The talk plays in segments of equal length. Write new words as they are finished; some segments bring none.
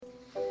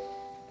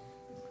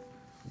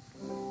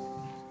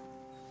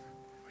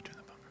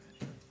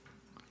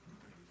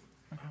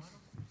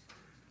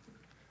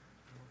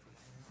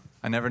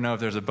I never know if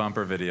there's a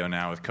bumper video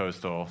now with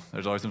Coastal.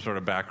 There's always some sort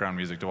of background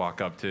music to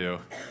walk up to.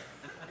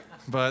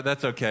 But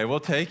that's okay. We'll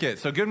take it.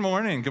 So good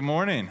morning. Good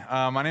morning.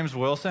 My name's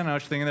Wilson. I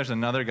was thinking there's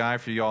another guy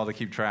for you all to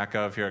keep track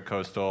of here at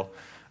Coastal.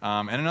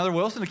 And another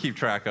Wilson to keep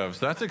track of.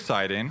 So that's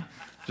exciting.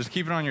 Just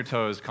keep it on your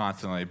toes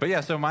constantly. But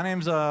yeah, so my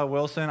name's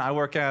Wilson. I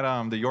work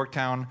at the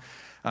Yorktown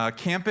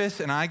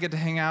campus, and I get to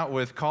hang out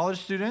with college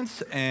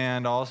students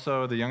and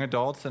also the young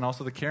adults and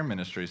also the care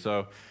ministry.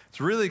 So it's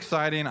really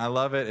exciting. I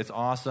love it. It's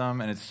awesome,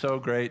 and it's so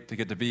great to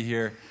get to be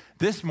here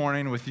this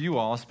morning with you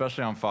all,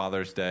 especially on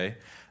Father's Day.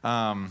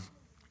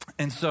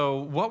 And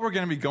so what we're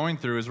going to be going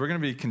through is we're going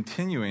to be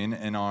continuing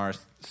in our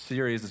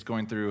series that's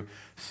going through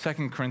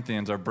 2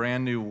 Corinthians, our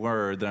brand new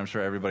word that I'm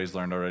sure everybody's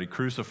learned already,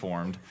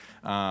 cruciformed.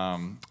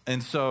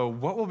 And so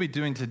what we'll be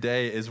doing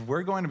today is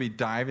we're going to be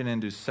diving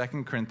into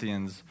 2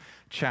 Corinthians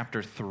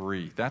chapter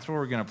 3. That's where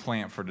we're going to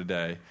plant for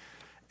today.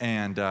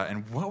 And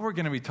what we're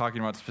going to be talking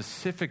about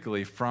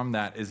specifically from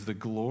that is the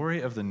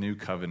glory of the new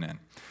covenant.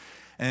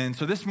 And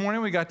so this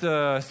morning we got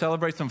to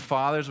celebrate some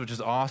fathers, which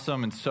is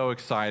awesome and so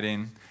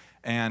exciting.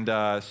 And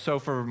so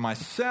for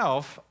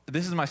myself,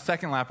 this is my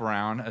second lap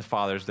around as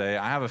Father's Day.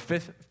 I have a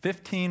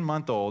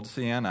 15-month-old,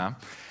 Sienna,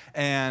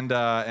 and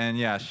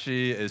yeah,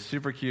 she is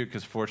super cute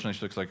because fortunately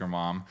she looks like her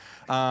mom.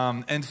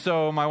 And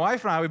so my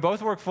wife and I, we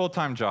both work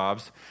full-time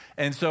jobs.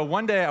 And so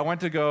one day I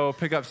went to go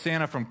pick up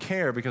Sienna from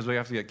care because we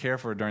have to get care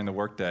for her during the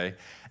workday.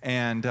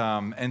 And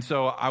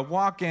so I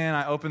walk in,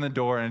 I open the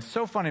door, and it's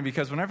so funny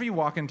because whenever you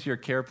walk into your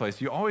care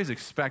place, you always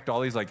expect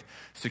all these like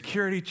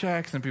security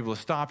checks and people to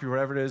stop you,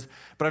 whatever it is.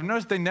 But I've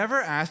noticed they never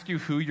ask you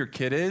who your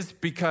kid is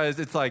because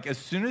it's like as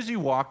soon as you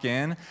walk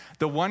in,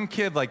 the one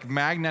kid like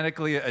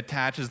magnetically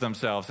attaches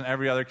themselves, and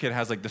every other kid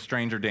has like the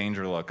stranger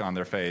danger look on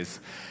their face.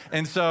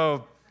 And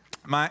so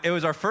it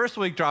was our first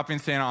week dropping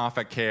Santa off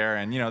at care,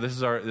 and you know this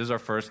is our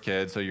first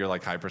kid, so you're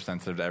like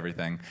hypersensitive to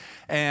everything.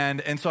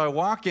 And so I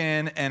walk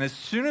in, and as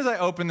soon as I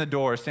open the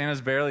door,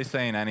 Santa's barely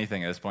saying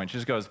anything at this point. She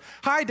just goes,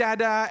 "Hi,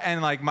 Dada,"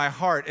 and like my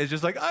heart is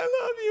just like, "I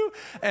love you,"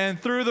 and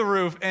through the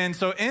roof. And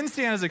so in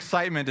Santa's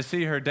excitement to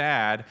see her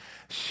dad,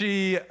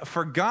 she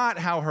forgot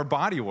how her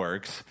body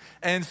works,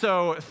 and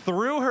so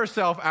threw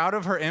herself out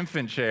of her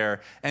infant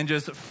chair and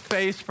just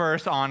face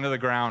first onto the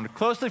ground,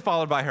 closely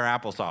followed by her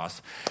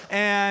applesauce.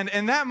 And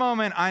in that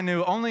moment, I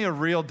knew only a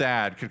real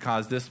dad could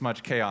cause this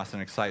much chaos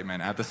and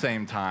excitement at the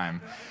same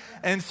time.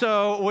 And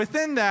so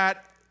within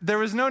that, there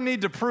was no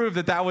need to prove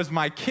that that was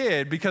my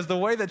kid because the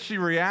way that she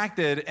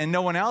reacted and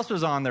no one else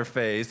was on their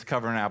face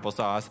covering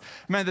applesauce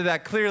meant that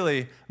that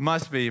clearly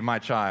must be my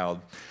child.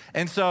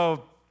 And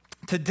so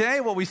today,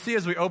 what we see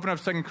as we open up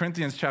 2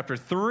 Corinthians chapter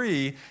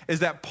 3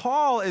 is that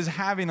Paul is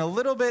having a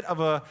little bit of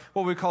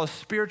what we call a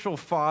spiritual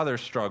father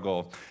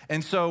struggle.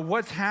 And so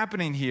what's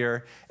happening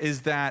here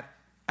is that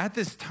at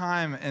this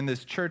time in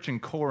this church in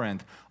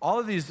Corinth, all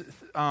of these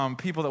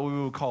people that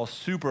we would call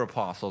super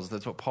apostles,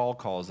 that's what Paul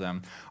calls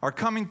them, are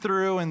coming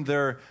through and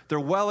they're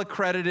well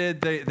accredited,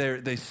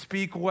 they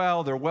speak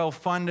well, they're well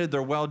funded,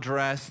 they're well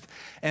dressed.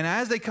 And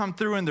as they come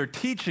through and they're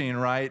teaching,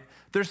 right,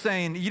 they're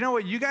saying, you know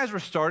what, you guys were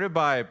started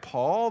by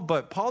Paul,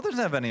 but Paul doesn't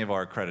have any of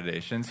our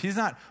accreditations. He's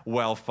not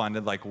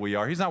well-funded like we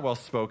are. He's not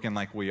well-spoken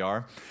like we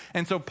are.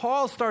 And so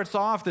Paul starts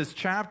off this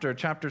chapter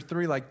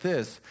 3, like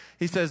this.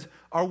 He says,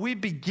 "Are we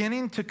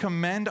beginning to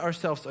commend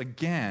ourselves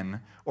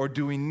again, or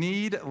do we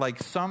need,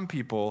 like some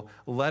people,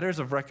 letters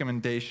of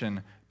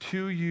recommendation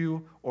to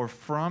you or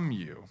from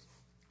you?"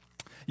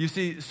 You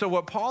see, so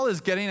what Paul is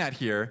getting at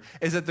here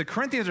is that the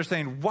Corinthians are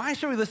saying, why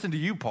should we listen to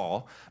you,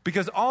 Paul?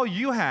 Because all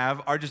you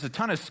have are just a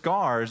ton of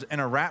scars and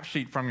a rap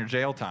sheet from your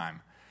jail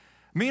time.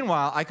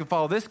 Meanwhile, I could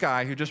follow this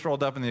guy who just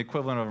rolled up in the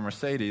equivalent of a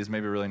Mercedes,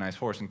 maybe a really nice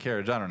horse and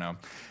carriage, I don't know,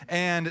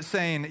 and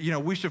saying, you know,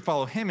 we should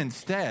follow him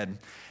instead.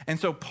 And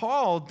so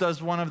Paul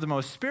does one of the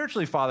most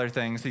spiritually father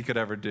things he could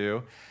ever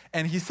do,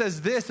 and he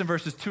says this in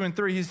verses 2 and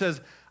 3. He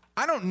says,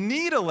 I don't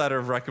need a letter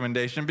of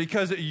recommendation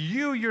because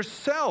you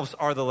yourselves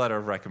are the letter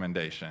of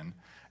recommendation.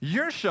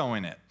 You're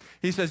showing it.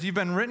 He says, you've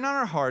been written on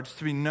our hearts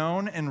to be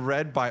known and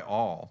read by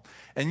all.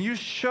 And you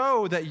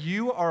show that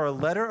you are a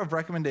letter of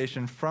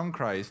recommendation from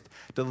Christ,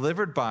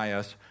 delivered by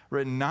us,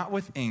 written not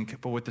with ink,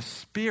 but with the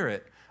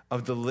Spirit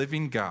of the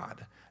living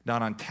God,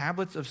 not on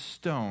tablets of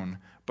stone,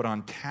 but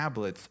on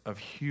tablets of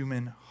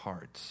human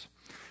hearts.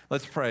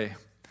 Let's pray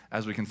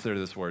as we consider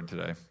this word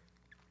today.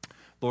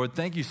 Lord,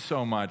 thank you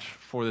so much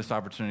for this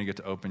opportunity to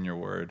get to open your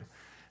word.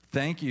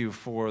 Thank you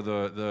for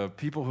the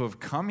people who have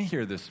come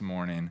here this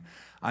morning.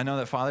 I know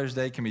that Father's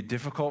Day can be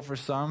difficult for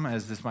some,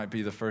 as this might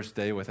be the first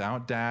day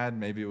without dad.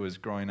 Maybe it was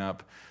growing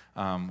up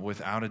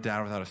without a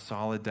dad, without a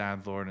solid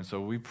dad, Lord. And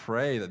so we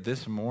pray that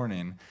this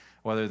morning,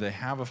 whether they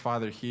have a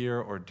father here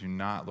or do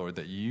not, Lord,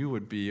 that you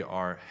would be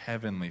our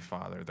heavenly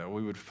Father, that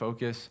we would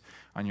focus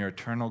on your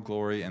eternal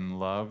glory and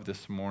love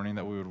this morning,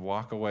 that we would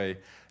walk away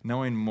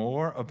knowing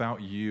more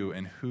about you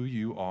and who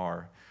you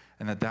are,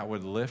 and that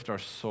would lift our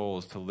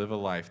souls to live a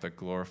life that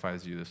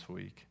glorifies you this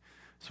week.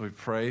 So we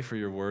pray for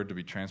your word to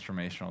be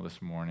transformational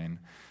this morning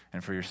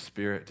and for your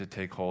Spirit to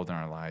take hold in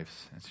our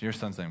lives. It's in your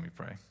Son's name we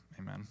pray.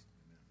 Amen.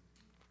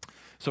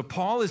 So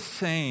Paul is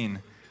saying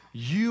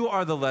You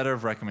are the letter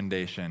of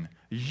recommendation.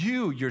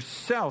 You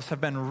yourselves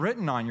have been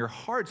written on, your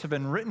hearts have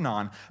been written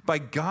on by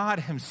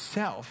God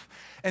himself.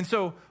 And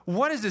so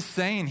what is this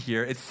saying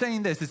here? It's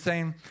saying this. It's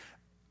saying,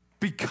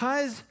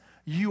 because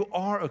you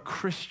are a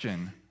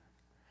Christian,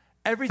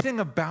 everything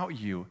about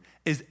you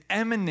is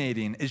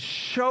emanating, is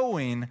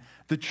showing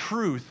the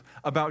truth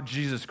about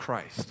Jesus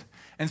Christ.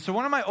 And so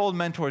one of my old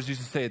mentors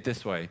used to say it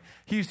this way.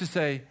 He used to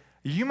say,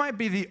 you might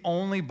be the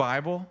only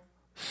Bible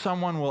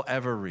someone will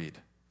ever read.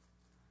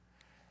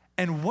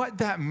 And what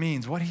that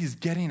means, what he's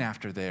getting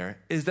after there,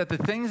 is that the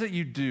things that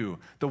you do,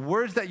 the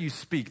words that you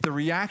speak, the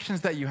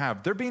reactions that you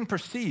have, they're being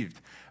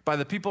perceived by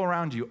the people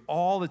around you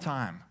all the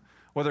time,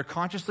 whether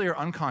consciously or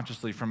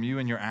unconsciously from you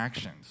and your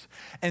actions.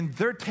 And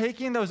they're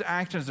taking those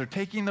actions, they're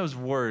taking those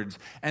words,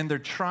 and they're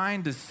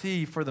trying to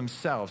see for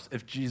themselves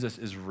if Jesus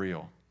is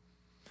real.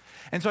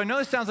 And so I know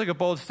this sounds like a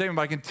bold statement,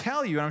 but I can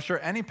tell you, and I'm sure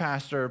any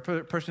pastor or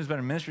person who's been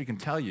in ministry can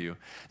tell you,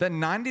 that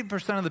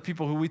 90% of the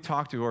people who we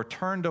talk to who are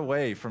turned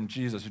away from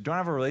Jesus, who don't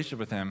have a relationship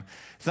with him,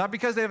 it's not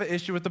because they have an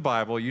issue with the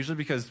Bible, usually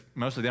because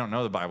mostly they don't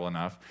know the Bible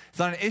enough. It's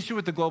not an issue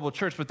with the global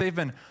church, but they've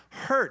been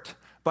hurt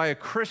by a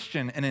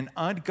Christian in an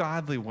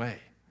ungodly way.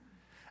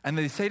 And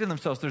they say to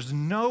themselves, there's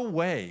no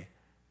way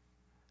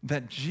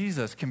that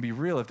Jesus can be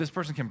real if this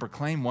person can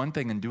proclaim one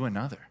thing and do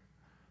another.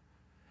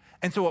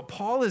 And so what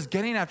Paul is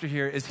getting after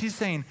here is he's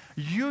saying,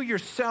 you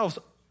yourselves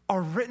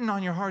are written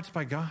on your hearts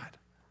by God.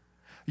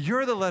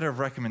 You're the letter of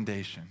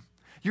recommendation.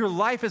 Your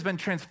life has been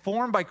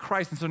transformed by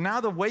Christ. And so now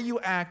the way you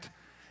act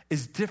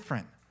is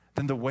different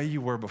than the way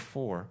you were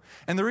before.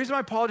 And the reason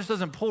why Paul just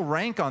doesn't pull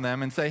rank on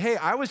them and say, hey,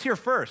 I was here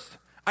first.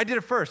 I did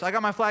it first. I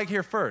got my flag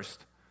here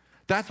first.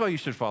 That's why you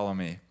should follow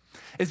me.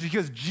 It's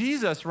because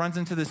Jesus runs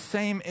into the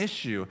same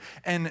issue.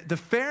 And the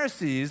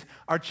Pharisees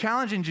are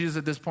challenging Jesus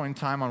at this point in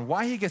time on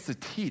why he gets to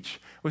teach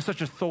with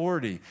such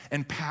authority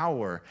and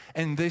power.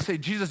 And they say,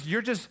 Jesus,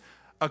 you're just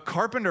a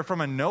carpenter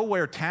from a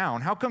nowhere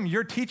town. How come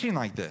you're teaching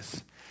like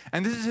this?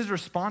 And this is his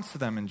response to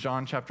them in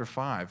John chapter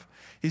 5.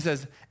 He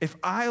says, if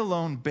I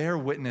alone bear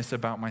witness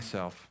about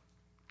myself,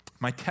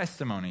 my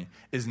testimony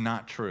is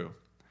not true.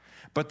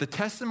 But the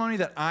testimony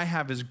that I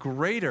have is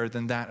greater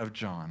than that of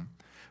John.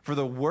 For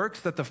the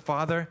works that the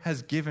Father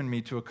has given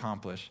me to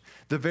accomplish,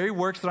 the very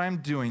works that I am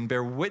doing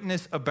bear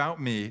witness about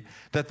me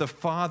that the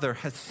Father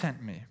has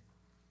sent me.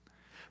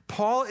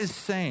 Paul is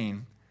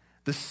saying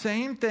the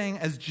same thing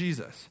as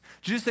Jesus.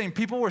 Jesus is saying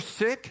people were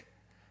sick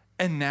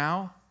and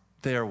now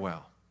they are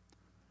well.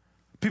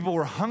 People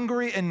were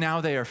hungry and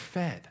now they are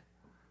fed.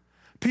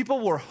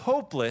 People were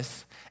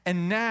hopeless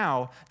and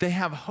now they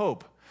have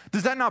hope.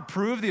 Does that not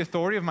prove the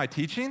authority of my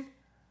teaching?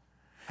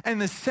 And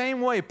the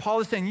same way, Paul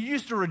is saying, you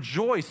used to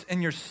rejoice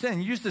in your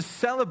sin. You used to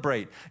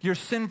celebrate your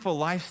sinful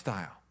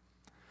lifestyle.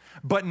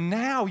 But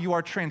now you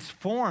are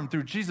transformed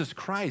through Jesus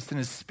Christ and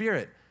his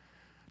Spirit.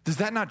 Does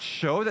that not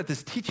show that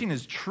this teaching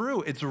is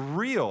true? It's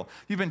real.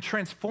 You've been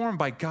transformed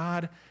by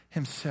God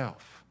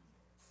himself.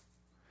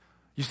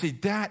 You see,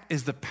 that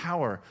is the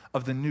power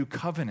of the new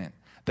covenant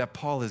that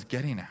Paul is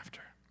getting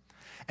after.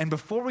 And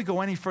before we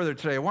go any further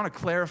today, I want to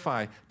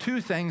clarify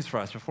two things for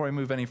us before we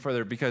move any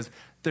further, because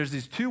there's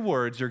these two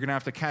words you're going to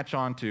have to catch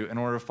on to in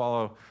order to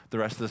follow the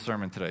rest of the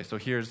sermon today. So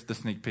here's the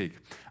sneak peek,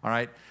 all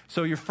right?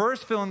 So your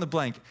first fill in the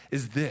blank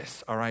is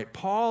this, all right?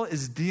 Paul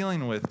is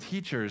dealing with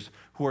teachers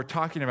who are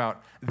talking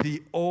about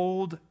the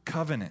old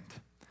covenant.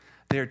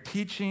 They are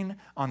teaching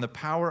on the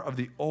power of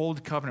the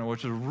old covenant,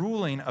 which is a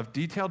ruling of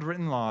detailed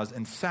written laws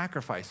and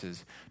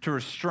sacrifices to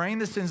restrain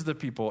the sins of the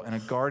people and a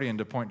guardian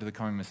to point to the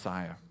coming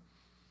Messiah.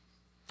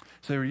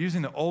 So they were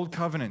using the old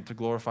covenant to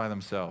glorify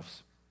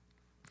themselves.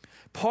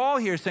 Paul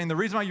here is saying the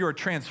reason why you are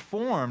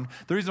transformed,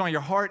 the reason why your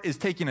heart is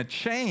taking a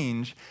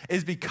change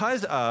is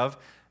because of,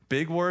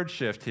 big word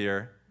shift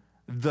here,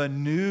 the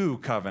new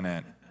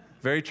covenant.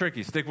 Very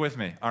tricky. Stick with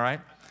me, all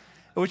right?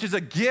 Which is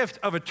a gift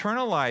of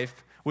eternal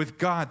life with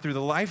God through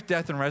the life,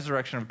 death, and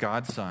resurrection of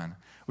God's Son,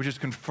 which is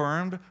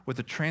confirmed with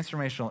the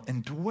transformational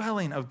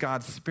indwelling of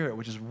God's Spirit,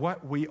 which is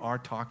what we are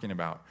talking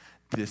about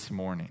this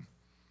morning.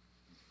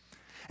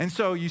 And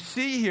so you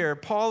see here,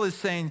 Paul is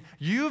saying,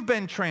 you've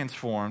been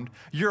transformed.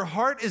 Your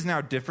heart is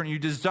now different. You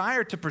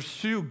desire to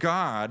pursue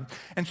God.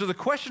 And so the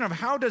question of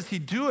how does he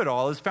do it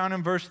all is found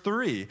in verse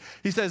 3.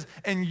 He says,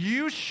 and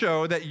you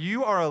show that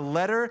you are a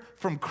letter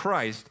from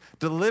Christ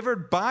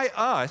delivered by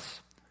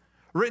us,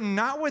 written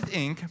not with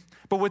ink,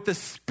 but with the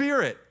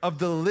Spirit of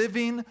the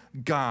living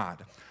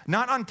God,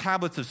 not on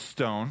tablets of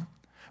stone,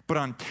 but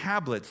on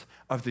tablets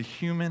of the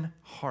human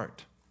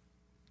heart.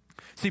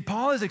 See,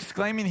 Paul is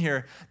exclaiming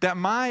here that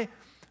my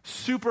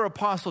super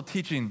apostle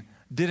teaching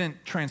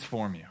didn't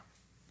transform you.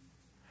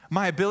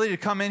 My ability to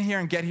come in here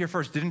and get here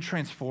first didn't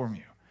transform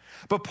you.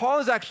 But Paul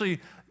is actually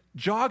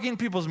jogging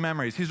people's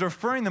memories. He's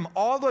referring them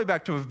all the way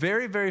back to a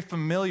very, very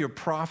familiar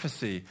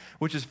prophecy,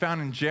 which is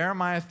found in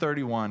Jeremiah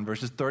 31,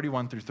 verses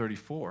 31 through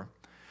 34,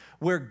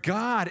 where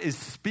God is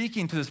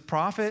speaking to this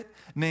prophet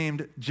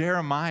named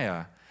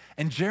Jeremiah.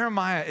 And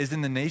Jeremiah is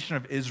in the nation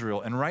of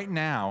Israel. And right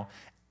now,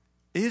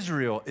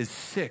 Israel is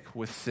sick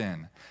with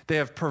sin. They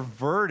have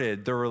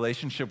perverted their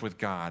relationship with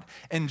God.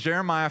 And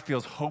Jeremiah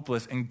feels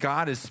hopeless, and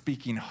God is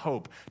speaking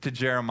hope to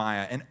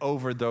Jeremiah and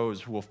over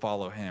those who will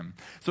follow him.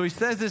 So he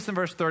says this in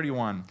verse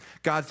 31.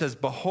 God says,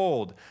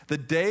 "Behold, the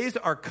days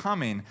are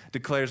coming,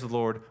 declares the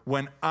Lord,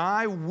 when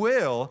I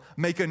will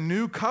make a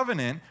new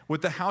covenant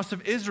with the house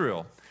of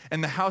Israel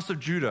and the house of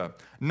Judah.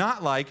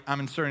 Not like," I'm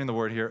inserting the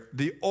word here,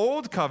 "the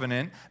old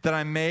covenant that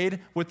I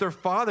made with their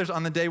fathers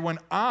on the day when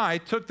I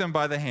took them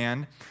by the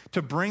hand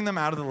to bring them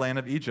out of the land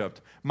of Egypt.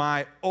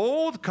 My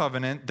old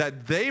covenant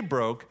that they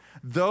broke,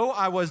 though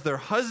I was their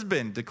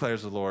husband,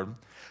 declares the Lord.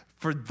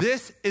 For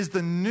this is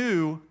the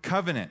new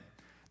covenant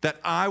that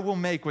I will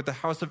make with the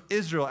house of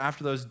Israel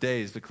after those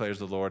days, declares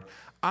the Lord.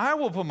 I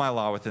will put my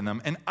law within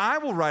them, and I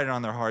will write it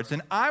on their hearts,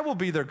 and I will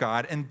be their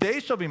God, and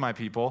they shall be my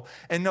people.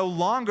 And no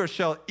longer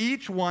shall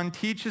each one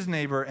teach his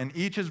neighbor and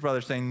each his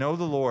brother, saying, Know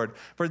the Lord,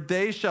 for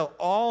they shall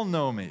all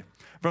know me,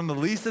 from the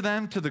least of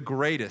them to the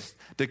greatest,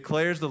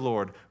 declares the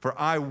Lord. For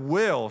I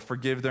will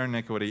forgive their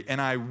iniquity, and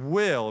I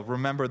will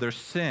remember their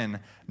sin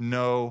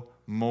no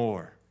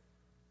more."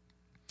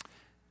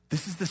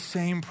 This is the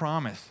same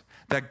promise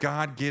that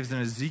God gives in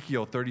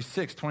Ezekiel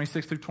 36,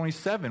 26 through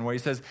 27, where he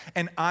says,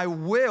 "And I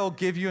will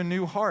give you a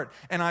new heart,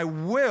 and I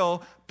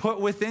will put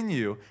within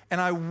you,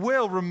 and I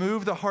will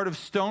remove the heart of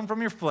stone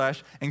from your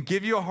flesh and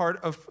give you a heart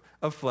of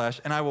flesh,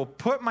 and I will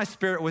put my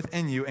spirit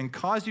within you and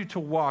cause you to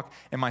walk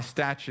in my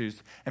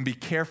statutes and be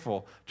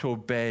careful to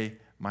obey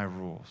my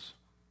rules."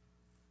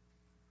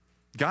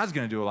 God's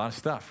going to do a lot of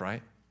stuff,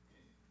 right?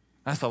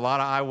 That's a lot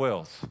of I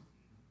wills.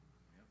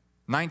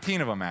 19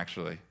 of them,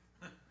 actually.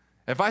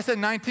 If I said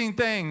 19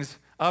 things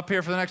up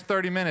here for the next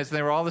 30 minutes and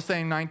they were all the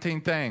same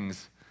 19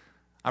 things,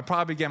 I'd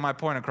probably get my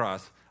point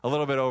across a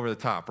little bit over the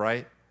top,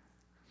 right?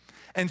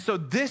 And so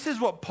this is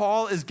what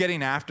Paul is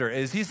getting after,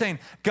 is he's saying,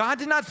 God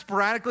did not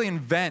sporadically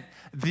invent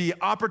the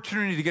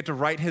opportunity to get to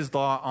write his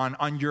law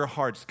on your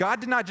hearts. God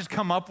did not just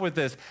come up with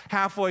this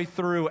halfway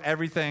through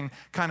everything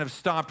kind of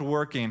stopped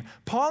working.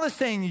 Paul is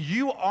saying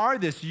you are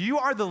this. You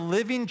are the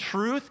living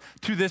truth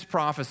to this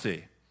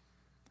prophecy.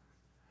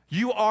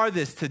 You are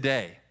this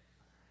today.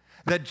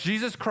 That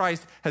Jesus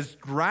Christ has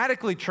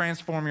radically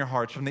transformed your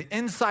hearts from the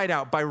inside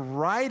out by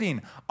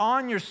writing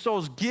on your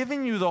souls,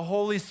 giving you the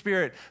Holy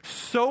Spirit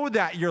so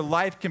that your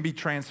life can be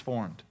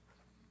transformed.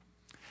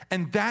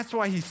 And that's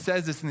why he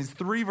says this in these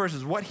 3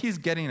 verses. What he's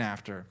getting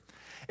after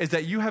is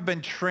that you have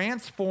been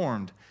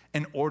transformed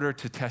in order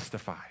to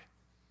testify.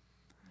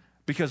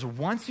 Because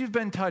once you've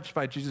been touched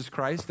by Jesus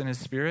Christ and his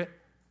Spirit,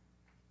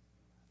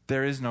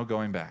 there is no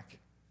going back.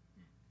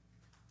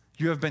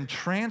 You have been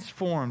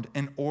transformed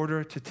in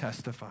order to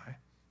testify.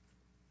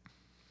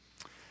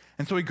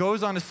 And so he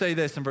goes on to say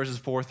this in verses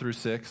 4 through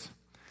 6.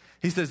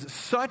 He says,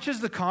 "Such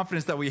is the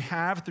confidence that we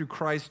have through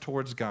Christ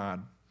towards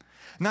God.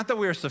 Not that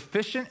we are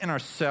sufficient in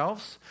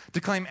ourselves to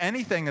claim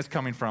anything as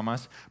coming from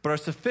us, but our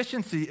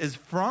sufficiency is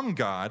from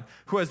God,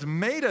 who has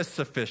made us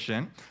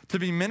sufficient to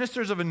be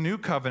ministers of a new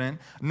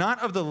covenant, not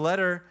of the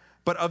letter,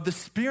 but of the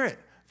Spirit.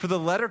 For the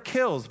letter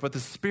kills, but the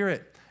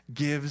Spirit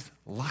gives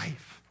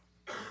life."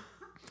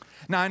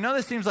 Now, I know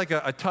this seems like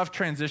a tough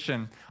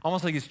transition,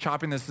 almost like he's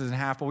chopping this in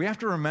half, but we have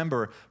to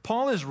remember,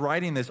 Paul is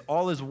writing this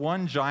all as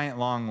one giant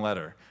long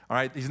letter, all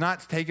right? He's not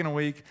taking a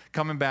week,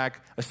 coming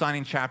back,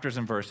 assigning chapters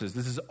and verses.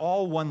 This is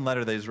all one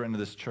letter that he's written to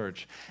this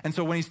church. And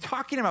so when he's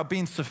talking about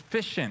being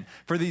sufficient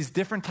for these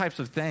different types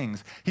of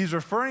things, he's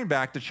referring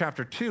back to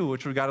chapter 2,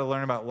 which we got to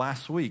learn about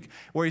last week,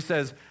 where he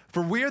says,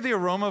 "For we are the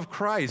aroma of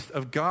Christ,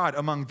 of God,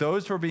 among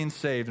those who are being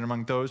saved and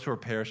among those who are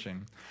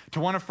perishing. To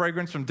one a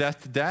fragrance from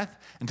death to death,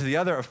 and to the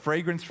other a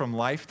fragrance from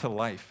life to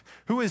life.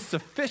 Who is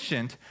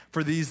sufficient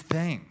for these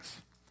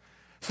things?"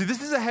 See,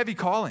 this is a heavy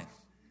calling,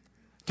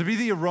 to be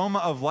the aroma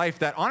of life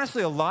that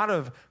honestly a lot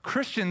of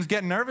Christians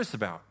get nervous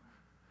about.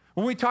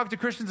 When we talk to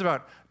Christians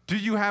about, do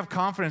you have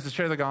confidence to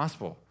share the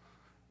gospel?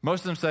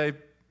 Most of them say,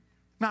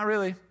 not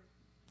really.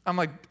 I'm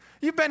like,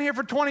 you've been here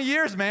for 20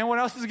 years, man. What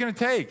else is it going to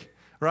take,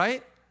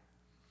 right?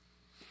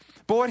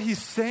 But what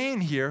he's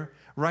saying here,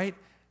 right,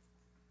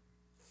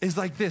 is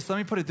like this. Let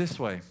me put it this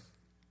way.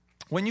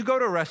 When you go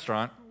to a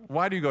restaurant,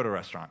 why do you go to a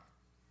restaurant?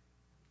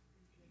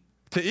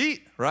 To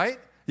eat, right?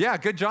 Yeah,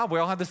 good job. We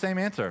all have the same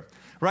answer,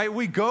 right?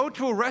 We go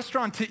to a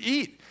restaurant to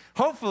eat,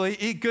 hopefully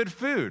eat good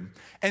food.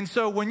 And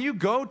so when you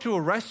go to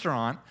a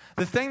restaurant,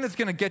 the thing that's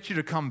going to get you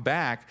to come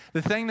back,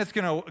 the thing that's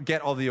going to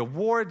get all the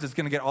awards, that's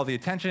going to get all the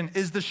attention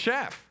is the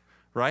chef,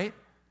 right?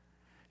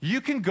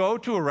 You can go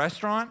to a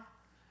restaurant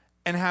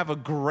and have a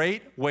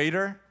great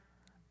waiter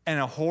and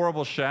a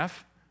horrible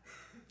chef.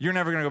 You're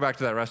never going to go back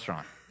to that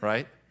restaurant,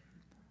 right?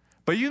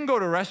 But you can go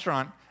to a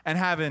restaurant and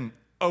have an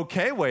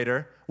okay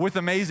waiter with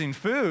amazing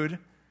food,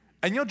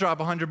 and you'll drop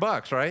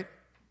 $100, right?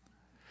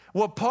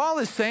 What Paul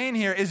is saying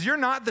here is you're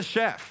not the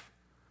chef.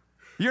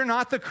 You're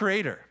not the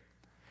creator.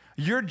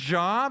 Your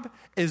job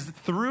is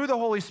through the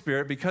Holy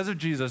Spirit, because of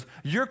Jesus,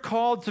 you're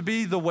called to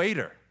be the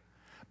waiter.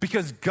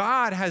 Because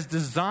God has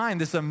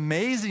designed this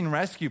amazing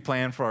rescue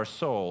plan for our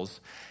souls.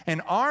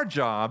 And our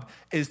job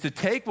is to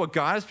take what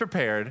God has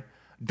prepared,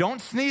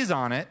 don't sneeze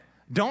on it,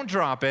 don't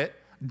drop it,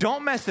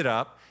 don't mess it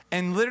up,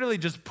 and literally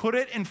just put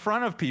it in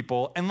front of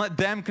people and let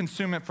them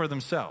consume it for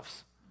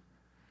themselves.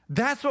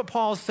 That's what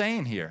Paul's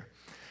saying here.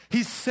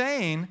 He's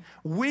saying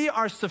we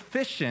are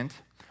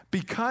sufficient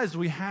because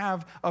we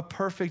have a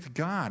perfect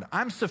God.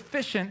 I'm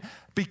sufficient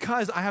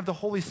because I have the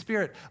Holy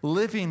Spirit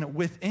living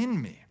within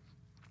me,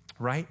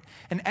 right?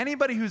 And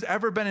anybody who's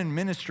ever been in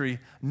ministry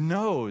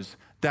knows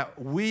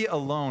that we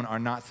alone are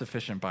not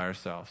sufficient by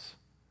ourselves.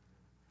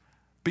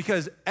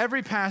 Because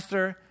every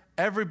pastor,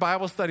 every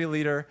Bible study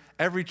leader,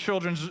 every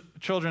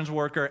children's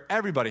worker,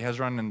 everybody has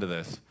run into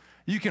this.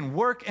 You can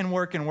work and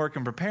work and work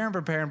and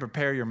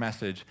prepare your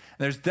message. And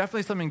there's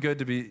definitely something good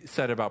to be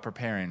said about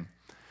preparing.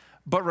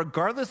 But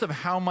regardless of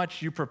how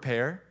much you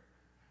prepare,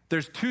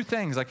 there's two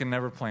things I can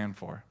never plan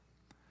for.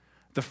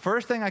 The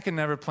first thing I can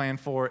never plan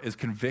for is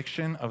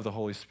conviction of the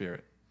Holy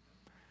Spirit.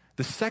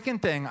 The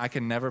second thing I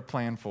can never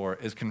plan for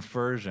is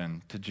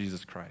conversion to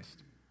Jesus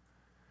Christ.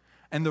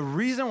 And the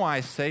reason why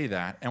I say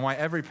that, and why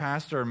every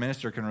pastor or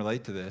minister can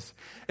relate to this,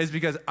 is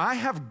because I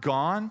have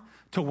gone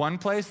to one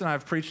place and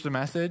I've preached a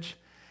message,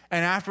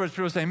 and afterwards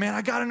people say, man,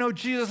 I got to know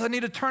Jesus. I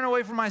need to turn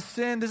away from my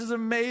sin. This is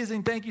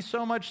amazing. Thank you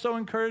so much. So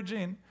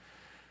encouraging.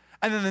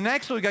 And then the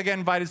next week I get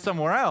invited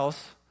somewhere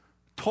else,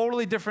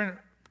 totally different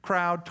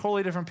crowd,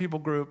 totally different people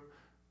group,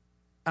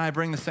 and I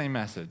bring the same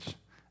message.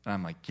 And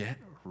I'm like, get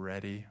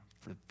ready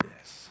for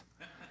this.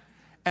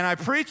 And I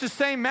preach the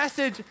same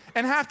message,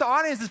 and half the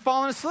audience is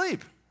falling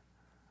asleep.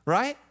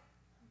 Right?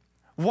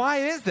 Why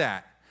is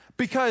that?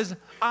 Because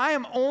I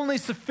am only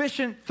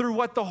sufficient through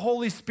what the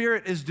Holy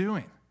Spirit is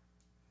doing.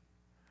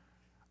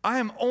 I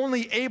am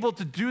only able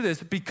to do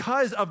this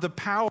because of the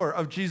power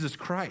of Jesus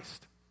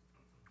Christ.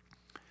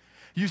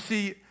 You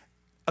see,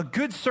 a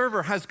good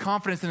server has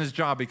confidence in his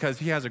job because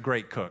he has a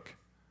great cook.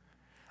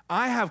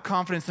 I have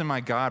confidence in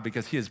my God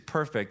because he is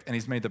perfect and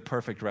he's made the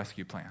perfect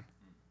rescue plan.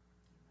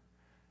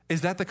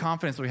 Is that the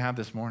confidence we have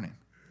this morning?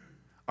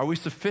 Are we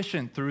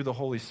sufficient through the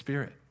Holy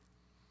Spirit?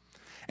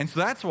 And so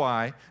that's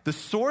why the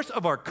source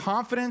of our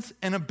confidence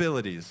and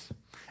abilities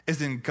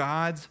is in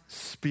God's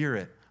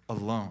Spirit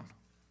alone.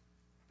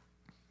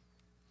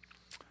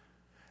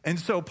 And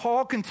so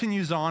Paul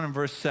continues on in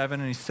verse 7,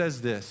 and he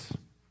says this.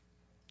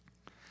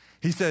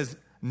 He says,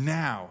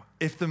 now,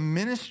 if the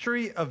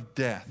ministry of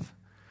death,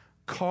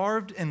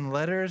 carved in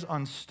letters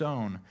on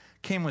stone,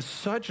 came with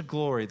such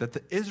glory that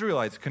the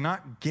Israelites could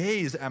not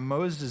gaze at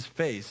Moses'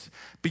 face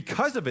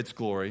because of its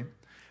glory,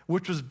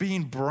 which was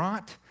being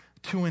brought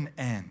to an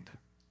end.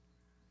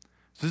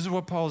 So this is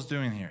what Paul's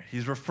doing here.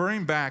 He's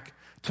referring back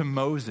to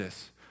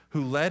Moses,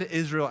 who led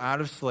Israel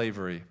out of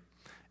slavery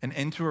and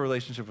into a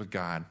relationship with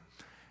God,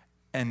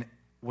 and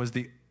was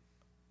the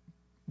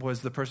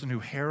person who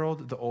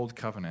heralded the old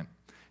covenant.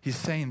 He's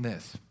saying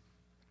this.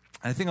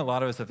 And I think a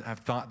lot of us have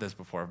thought this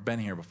before, have been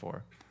here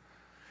before.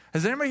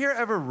 Has anybody here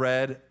ever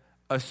read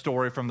a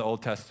story from the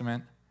Old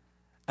Testament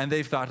and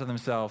they've thought to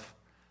themselves,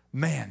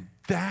 man,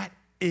 that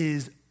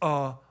is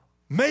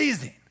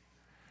amazing.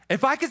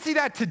 If I could see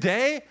that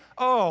today,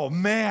 oh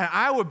man,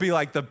 I would be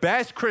like the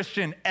best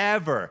Christian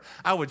ever.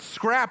 I would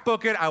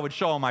scrapbook it. I would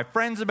show all my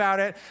friends about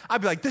it. I'd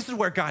be like, this is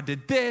where God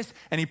did this,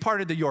 and he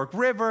parted the York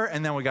River,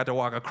 and then we got to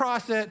walk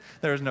across it.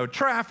 There was no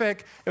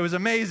traffic. It was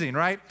amazing,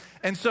 right?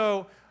 And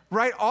so,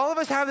 right, all of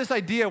us have this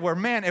idea where,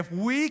 man, if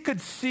we could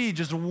see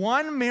just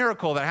one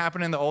miracle that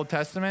happened in the Old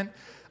Testament,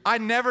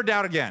 I'd never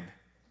doubt again.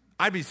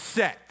 I'd be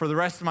set for the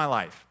rest of my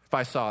life if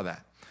I saw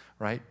that,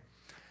 right?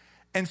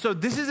 And so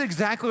this is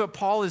exactly what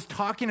Paul is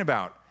talking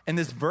about in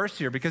this verse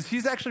here, because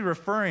he's actually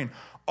referring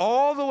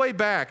all the way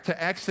back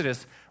to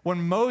Exodus when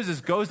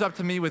Moses goes up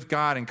to meet with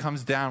God and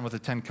comes down with the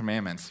 10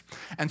 Commandments.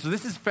 And so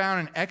this is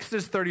found in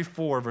Exodus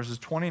 34, verses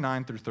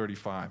 29 through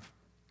 35.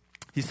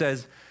 He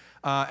says,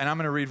 and I'm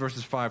going to read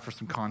verses 5 for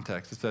some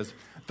context. It says,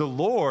 the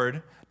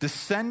Lord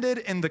descended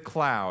in the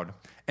cloud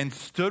and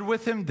stood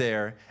with him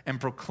there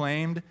and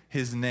proclaimed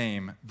his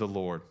name, the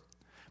Lord.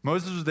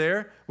 Moses was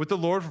there with the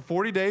Lord for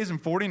 40 days and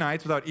 40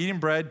 nights without eating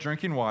bread,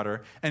 drinking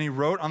water, and he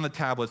wrote on the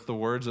tablets the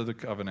words of the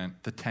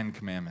covenant, the 10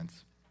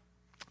 Commandments.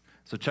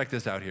 So check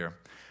this out here.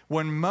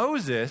 When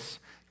Moses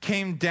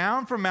came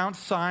down from Mount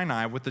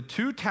Sinai with the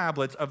 2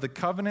 tablets of the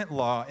covenant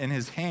law in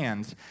his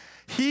hands,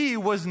 he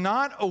was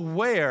not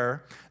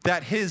aware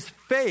that his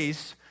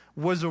face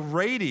was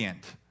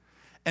radiant.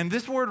 And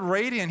this word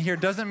radiant here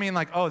doesn't mean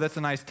like, oh, that's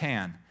a nice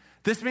tan.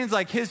 This means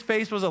like his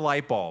face was a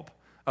light bulb.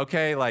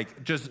 Okay,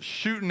 like just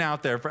shooting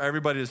out there for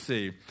everybody to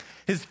see.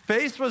 His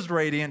face was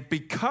radiant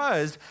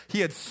because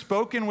he had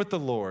spoken with the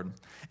Lord.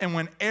 And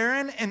when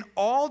Aaron and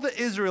all the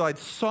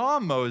Israelites saw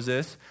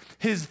Moses,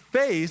 his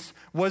face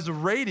was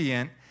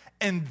radiant,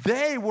 and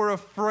they were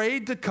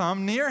afraid to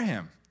come near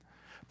him.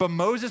 But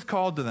Moses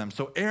called to them.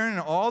 So Aaron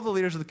and all the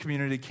leaders of the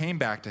community came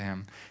back to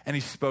him, and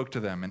he spoke to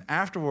them. And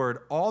afterward,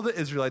 all the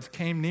Israelites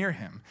came near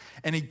him,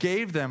 and he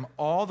gave them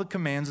all the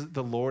commands that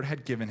the Lord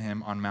had given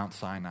him on Mount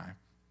Sinai.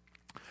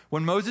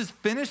 When Moses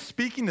finished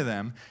speaking to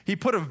them, he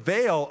put a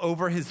veil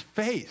over his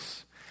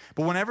face.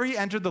 But whenever he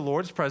entered the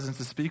Lord's presence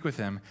to speak with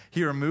him,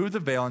 he removed the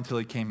veil until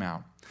he came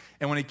out.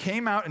 And when he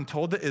came out and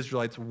told the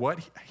Israelites what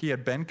he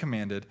had been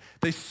commanded,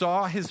 they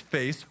saw his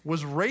face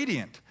was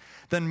radiant.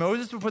 Then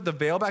Moses would put the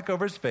veil back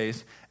over his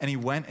face, and he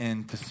went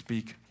in to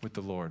speak with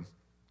the Lord.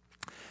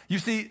 You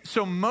see,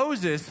 so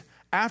Moses,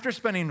 after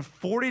spending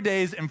 40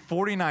 days and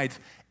 40 nights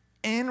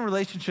in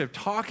relationship,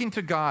 talking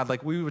to God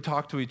like we would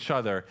talk to each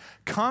other,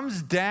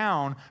 comes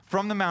down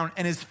from the mountain,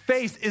 and his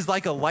face is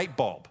like a light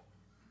bulb.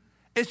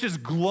 It's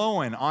just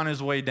glowing on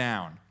his way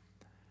down.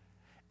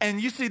 And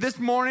you see, this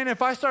morning,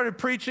 if I started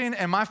preaching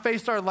and my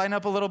face started lighting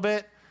up a little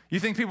bit, you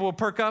think people will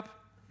perk up?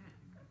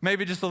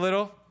 Maybe just a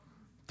little?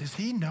 Does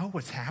he know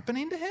what's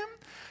happening to him?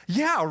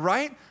 Yeah,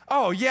 right?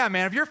 Oh, yeah,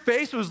 man, if your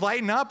face was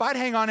lighting up, I'd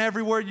hang on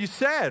every word you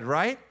said,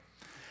 right?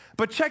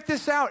 But check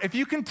this out. If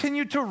you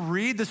continue to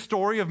read the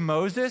story of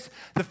Moses,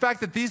 the fact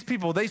that these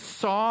people, they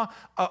saw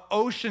an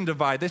ocean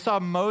divide. They saw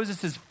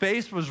Moses'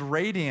 face was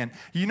radiant.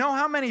 You know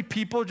how many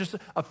people just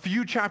a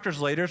few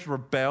chapters later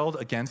rebelled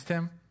against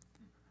him?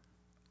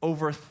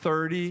 Over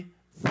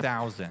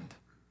 30,000.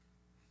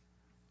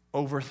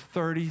 Over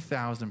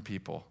 30,000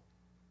 people,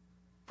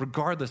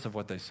 regardless of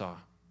what they saw.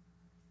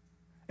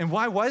 And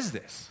why was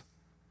this?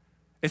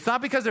 It's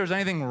not because there was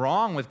anything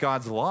wrong with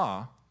God's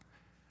law,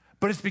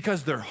 but it's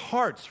because their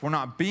hearts were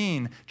not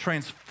being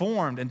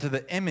transformed into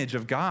the image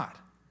of God.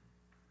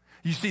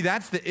 You see,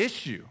 that's the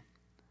issue.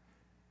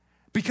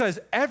 Because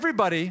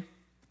everybody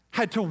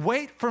had to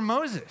wait for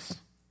Moses.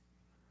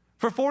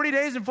 For 40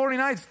 days and 40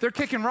 nights, they're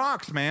kicking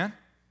rocks, man.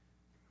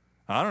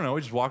 I don't know,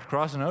 we just walked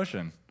across an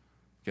ocean.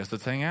 Guess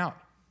let's hang out.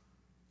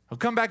 He'll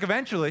come back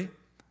eventually.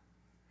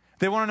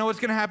 They want to know what's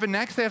going to happen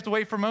next, they have to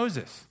wait for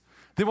Moses.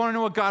 They want to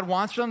know what God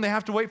wants from them, they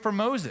have to wait for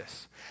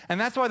Moses. And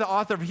that's why the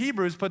author of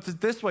Hebrews puts it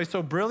this way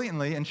so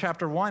brilliantly in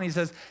chapter 1. He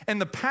says, in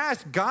the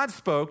past, God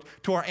spoke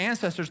to our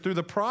ancestors through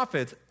the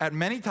prophets at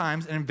many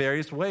times and in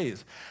various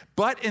ways.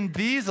 But in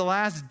these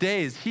last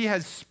days, he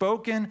has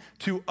spoken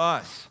to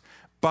us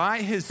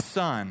by his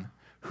Son,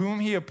 whom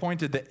he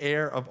appointed the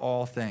heir of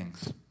all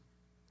things.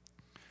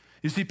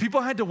 You see, people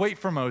had to wait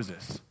for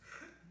Moses.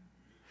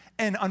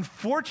 And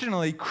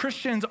unfortunately,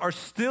 Christians are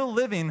still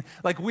living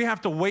like we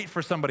have to wait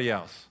for somebody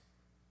else.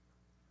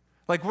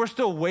 Like we're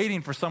still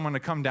waiting for someone to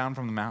come down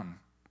from the mountain.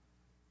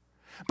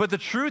 But the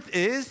truth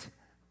is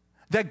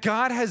that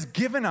God has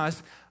given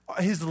us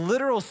his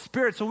literal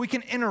spirit so we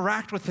can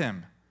interact with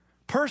him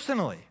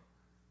personally.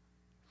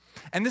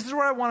 And this is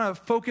where I want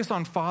to focus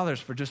on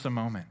fathers for just a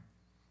moment.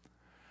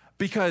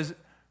 Because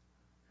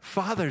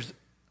fathers,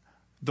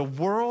 the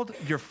world,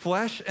 your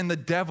flesh, and the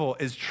devil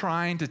is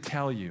trying to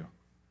tell you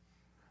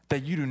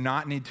that you do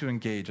not need to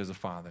engage as a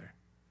father.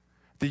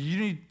 That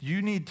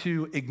you need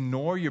to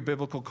ignore your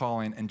biblical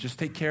calling and just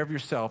take care of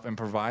yourself and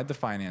provide the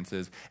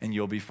finances and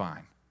you'll be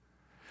fine.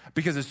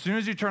 Because as soon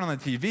as you turn on the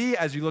TV,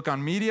 as you look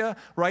on media,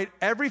 right,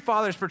 every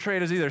father is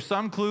portrayed as either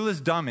some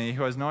clueless dummy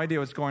who has no idea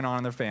what's going on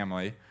in their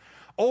family,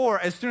 or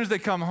as soon as they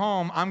come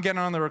home, I'm getting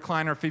on the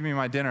recliner, feed me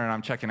my dinner, and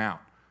I'm checking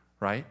out,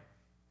 right?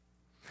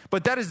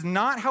 But that is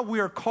not how we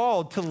are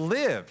called to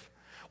live.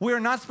 We are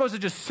not supposed to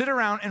just sit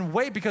around and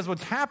wait, because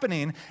what's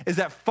happening is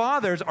that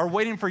fathers are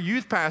waiting for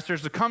youth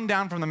pastors to come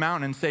down from the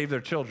mountain and save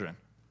their children.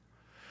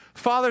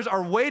 Fathers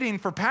are waiting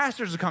for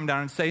pastors to come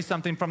down and say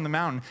something from the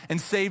mountain and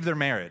save their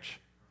marriage.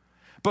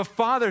 But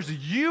fathers,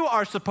 you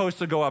are supposed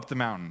to go up the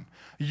mountain.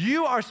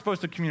 You are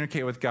supposed to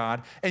communicate with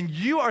God, and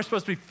you are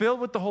supposed to be filled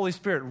with the Holy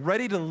Spirit,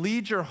 ready to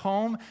lead your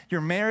home,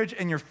 your marriage,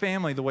 and your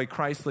family the way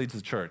Christ leads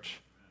the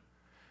church.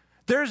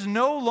 There's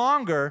no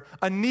longer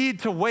a need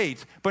to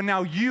wait, but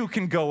now you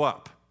can go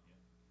up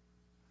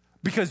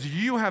because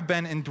you have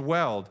been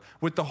indwelled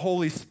with the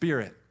Holy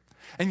Spirit.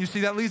 And you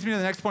see, that leads me to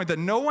the next point, that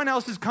no one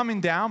else is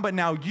coming down, but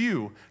now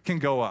you can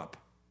go up.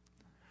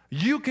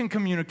 You can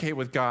communicate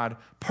with God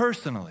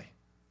personally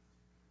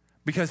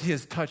because he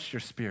has touched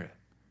your spirit.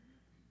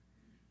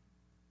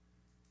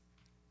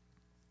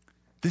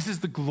 This is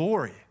the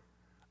glory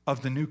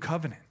of the new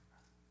covenant.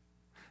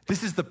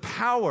 This is the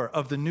power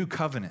of the new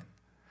covenant.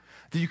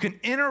 That you can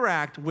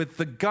interact with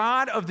the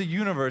God of the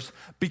universe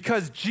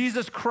because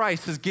Jesus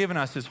Christ has given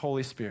us his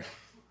Holy Spirit.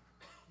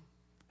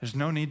 There's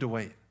no need to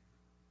wait.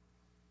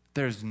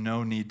 There's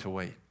no need to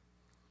wait.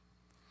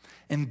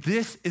 And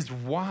this is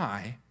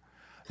why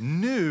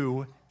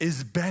new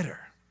is better.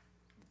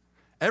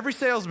 Every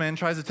salesman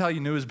tries to tell you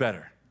new is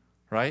better,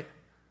 right?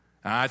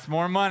 It's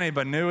more money,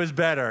 but new is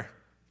better.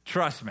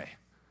 Trust me,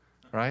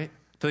 right?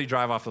 Until you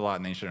drive off the lot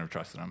and then you shouldn't have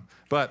trusted him.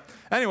 But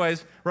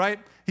anyways, right?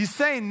 He's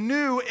saying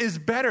new is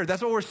better.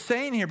 That's what we're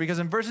saying here, because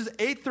in verses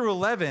 8 through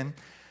 11,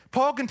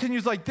 Paul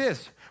continues like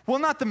this. Will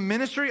not the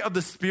ministry of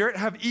the Spirit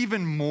have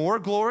even more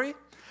glory?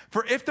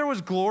 For if there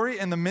was glory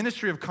in the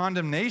ministry of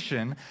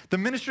condemnation, the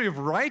ministry of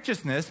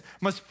righteousness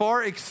must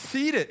far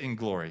exceed it in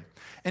glory.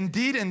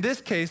 Indeed, in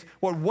this case,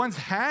 what once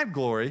had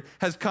glory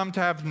has come to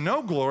have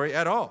no glory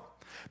at all,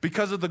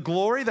 because of the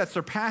glory that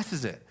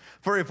surpasses it.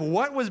 For if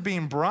what was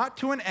being brought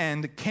to an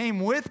end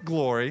came with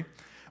glory,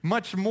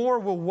 much more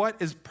will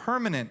what is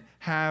permanent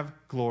have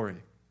glory.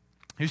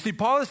 You see,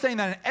 Paul is saying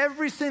that in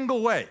every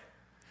single way,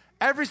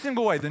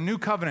 the new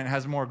covenant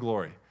has more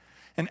glory.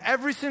 In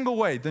every single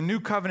way, the new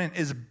covenant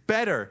is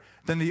better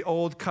than the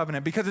old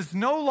covenant because it's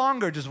no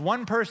longer just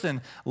one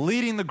person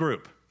leading the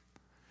group.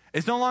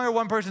 It's no longer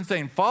one person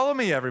saying, follow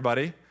me,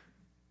 everybody.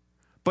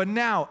 But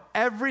now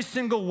every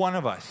single one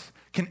of us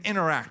can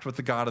interact with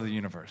the God of the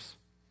universe.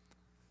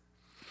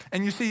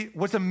 And you see,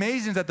 what's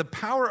amazing is that the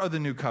power of the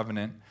new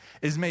covenant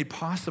is made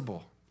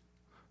possible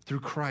through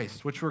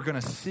Christ, which we're going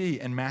to see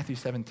in Matthew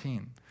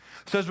 17.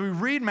 So as we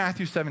read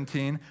Matthew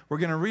 17, we're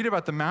going to read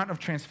about the Mount of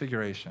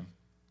Transfiguration.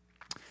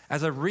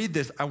 As I read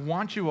this, I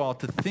want you all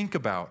to think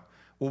about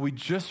what we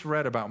just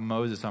read about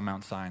Moses on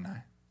Mount Sinai,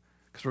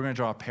 because we're going to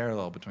draw a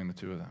parallel between the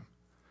two of them.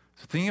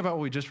 So think about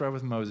what we just read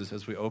with Moses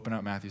as we open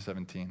up Matthew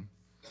 17.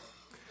 It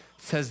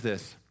says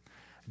this,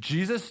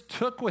 Jesus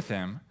took with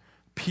him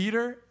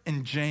Peter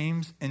and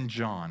James and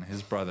John,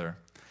 his brother,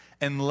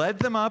 and led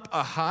them up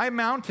a high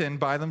mountain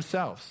by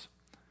themselves.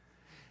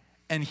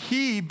 And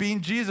he,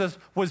 being Jesus,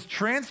 was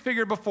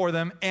transfigured before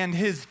them, and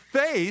his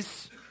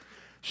face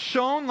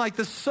shone like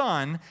the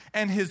sun,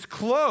 and his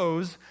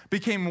clothes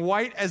became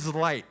white as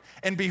light.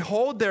 And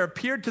behold, there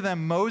appeared to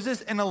them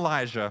Moses and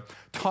Elijah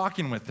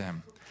talking with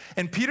them.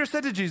 And Peter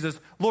said to Jesus,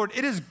 Lord,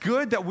 it is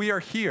good that we are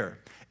here.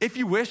 If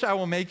you wish, I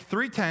will make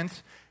 3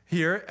 tents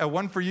here,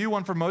 one for you,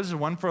 one for Moses,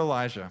 and one for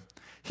Elijah.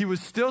 He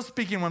was still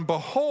speaking when,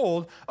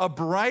 behold, a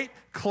bright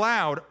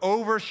cloud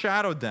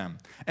overshadowed them.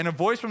 And a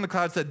voice from the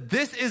cloud said,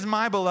 this is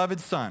my beloved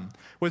Son,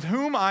 with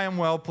whom I am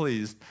well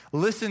pleased.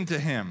 Listen to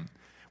him.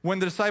 When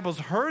the disciples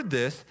heard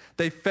this,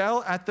 they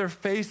fell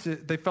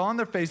on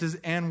their faces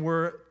and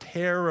were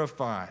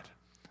terrified.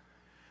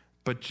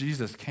 But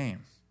Jesus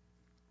came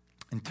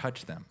and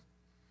touched them.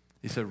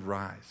 He said,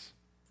 rise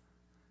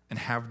and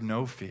have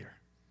no fear.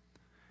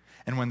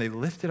 And when they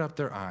lifted up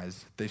their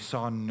eyes, they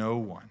saw no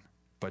one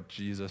but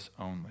Jesus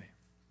only.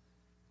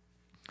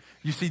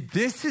 You see,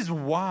 this is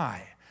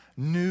why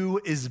new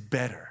is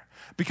better.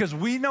 Because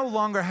we no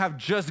longer have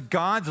just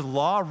God's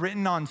law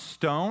written on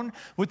stone.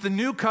 With the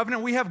new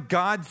covenant, we have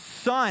God's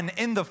Son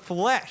in the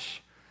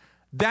flesh.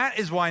 That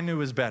is why new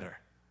is better.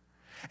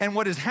 And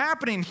what is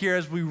happening here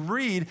as we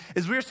read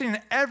is we're seeing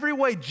in every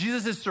way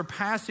Jesus is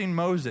surpassing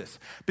Moses.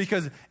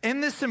 Because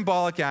in this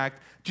symbolic act,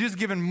 Jesus is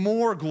given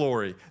more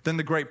glory than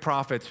the great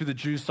prophets who the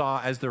Jews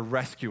saw as their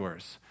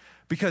rescuers.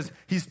 Because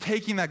he's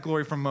taking that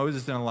glory from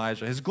Moses and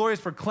Elijah. His glory is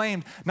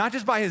proclaimed not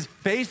just by his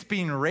face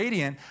being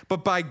radiant,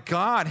 but by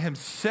God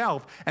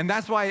himself. And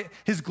that's why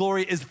his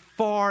glory is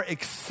far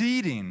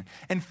exceeding.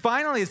 And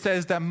finally, it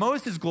says that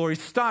Moses' glory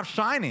stopped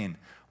shining.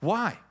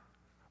 Why?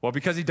 Well,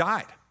 because he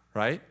died,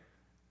 right?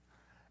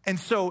 And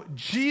so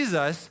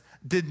Jesus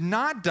did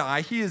not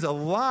die. He is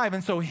alive.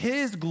 And so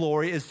his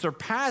glory is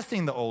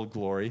surpassing the old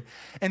glory.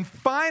 And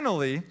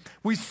finally,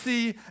 we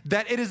see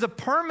that it is a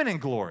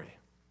permanent glory.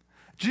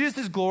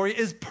 Jesus' glory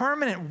is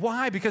permanent.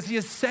 Why? Because he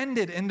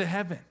ascended into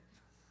heaven.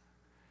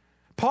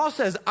 Paul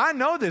says, I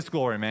know this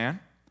glory, man.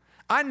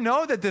 I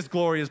know that this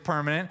glory is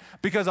permanent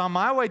because on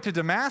my way to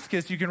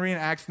Damascus, you can read in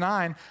Acts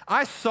 9,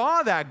 I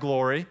saw that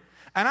glory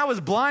and I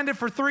was blinded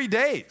for 3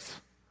 days.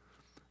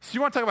 So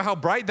you want to talk about how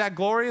bright that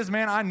glory is,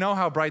 man? I know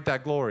how bright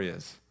that glory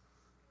is.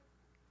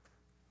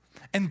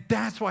 And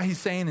that's why he's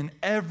saying in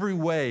every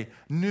way,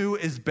 new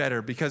is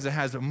better because it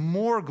has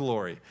more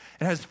glory.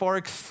 It has far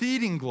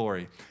exceeding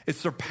glory. It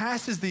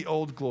surpasses the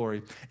old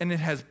glory, and it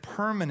has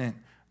permanent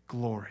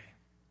glory.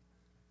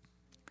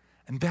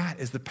 And that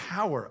is the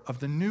power of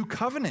the new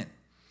covenant.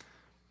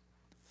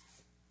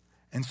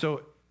 And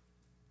so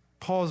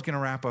Paul is going to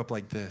wrap up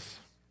like this.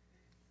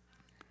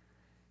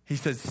 He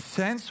says,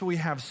 since we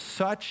have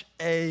such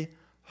a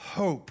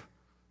hope,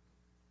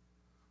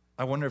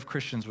 I wonder if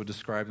Christians would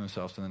describe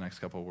themselves in the next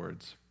couple of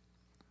words.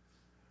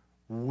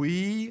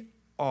 We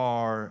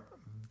are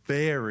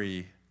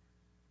very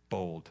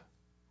bold.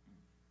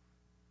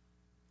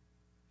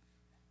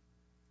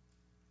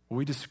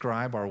 We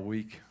describe our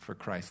week for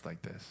Christ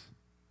like this.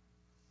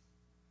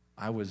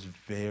 I was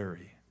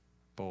very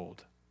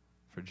bold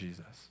for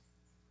Jesus.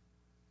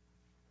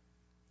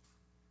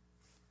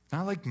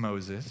 Not like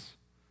Moses,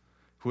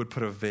 who would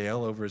put a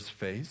veil over his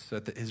face so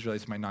that the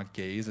Israelites might not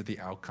gaze at the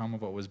outcome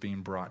of what was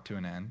being brought to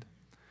an end.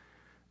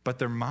 But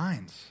their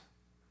minds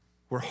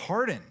were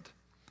hardened.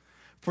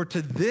 For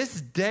to this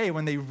day,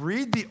 when they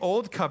read the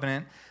old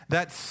covenant,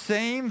 that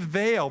same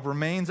veil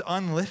remains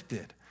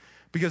unlifted,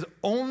 because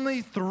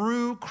only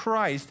through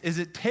Christ is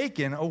it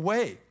taken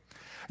away.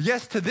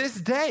 Yes, to this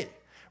day,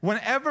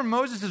 whenever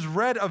Moses is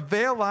read, a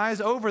veil lies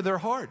over their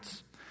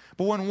hearts.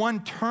 But when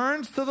one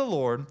turns to the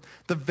Lord,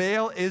 the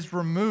veil is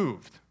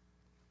removed.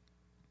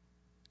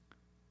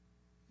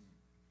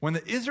 When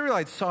the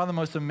Israelites saw the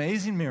most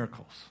amazing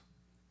miracles,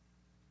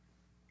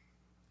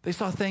 they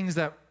saw things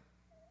that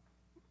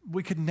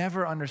we could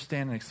never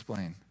understand and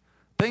explain,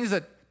 things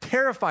that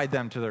terrified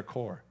them to their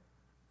core.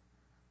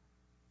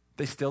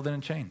 They still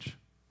didn't change.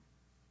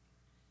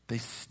 They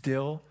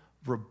still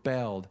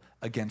rebelled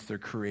against their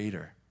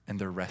Creator and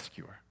their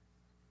rescuer.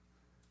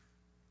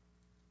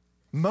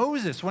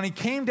 Moses, when he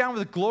came down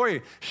with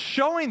glory,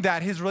 showing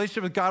that his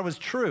relationship with God was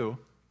true,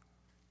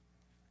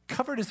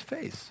 covered his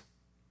face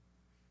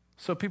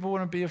so people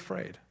wouldn't be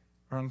afraid,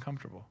 or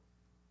uncomfortable?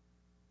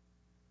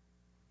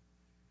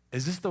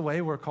 Is this the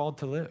way we're called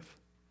to live?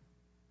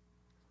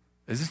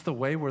 Is this the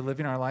way we're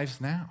living our lives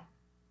now?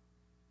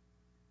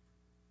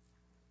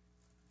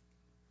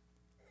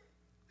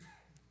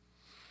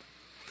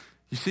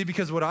 You see,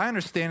 because what I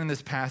understand in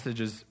this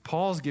passage is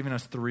Paul's giving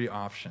us three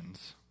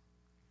options.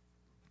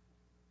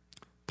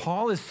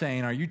 Paul is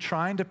saying, are you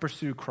trying to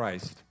pursue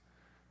Christ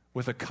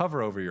with a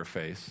cover over your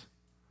face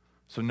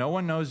so no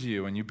one knows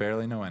you and you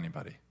barely know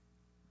anybody?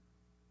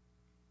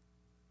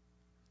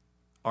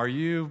 Are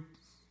you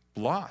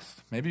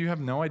lost? Maybe you have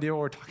no idea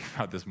what we're talking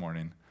about this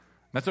morning.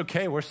 That's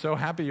okay. We're so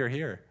happy you're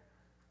here.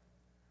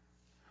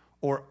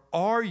 Or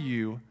are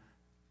you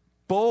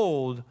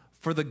bold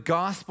for the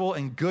gospel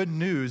and good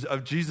news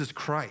of Jesus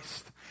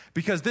Christ?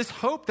 Because this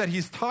hope that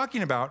he's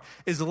talking about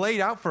is laid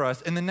out for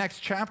us in the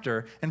next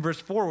chapter in verse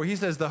 4, where he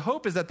says, the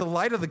hope is that the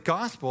light of the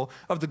gospel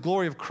of the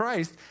glory of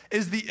Christ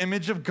is the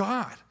image of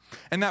God.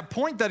 And that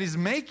point that he's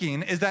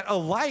making is that a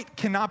light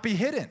cannot be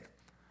hidden.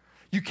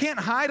 You can't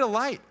hide a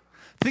light.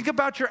 Think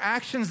about your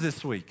actions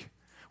this week.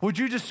 Would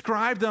you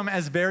describe them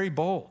as very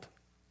bold?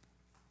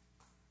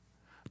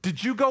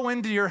 Did you go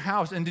into your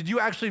house and did you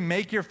actually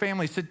make your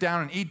family sit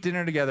down and eat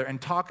dinner together and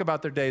talk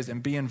about their days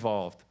and be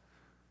involved?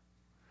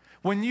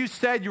 When you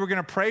said you were going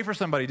to pray for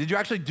somebody, did you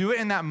actually do it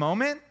in that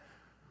moment?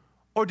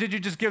 Or did you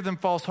just give them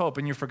false hope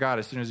and you forgot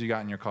as soon as you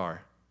got in your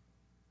car?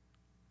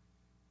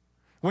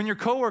 When your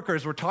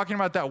coworkers were talking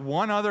about that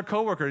one other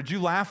coworker, did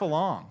you laugh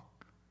along?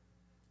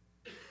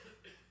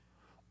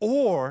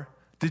 Or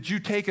did you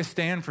take a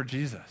stand for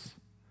Jesus?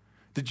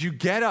 Did you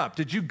get up?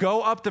 Did you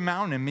go up the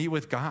mountain and meet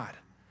with God?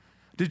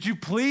 Did you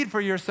plead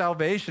for your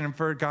salvation and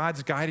for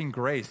God's guiding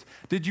grace?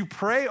 Did you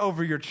pray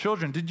over your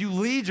children? Did you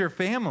lead your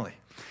family?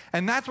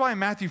 And that's why in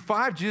Matthew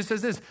 5, Jesus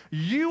says this,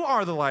 you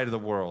are the light of the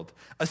world.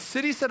 A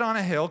city set on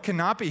a hill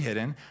cannot be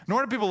hidden,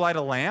 nor do people light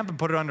a lamp and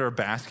put it under a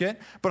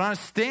basket, but on a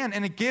stand,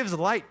 and it gives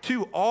light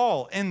to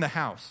all in the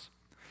house.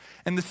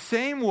 In the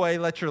same way,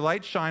 let your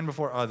light shine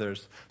before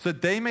others, so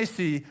that they may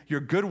see your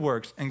good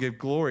works and give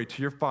glory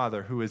to your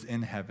Father who is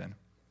in heaven.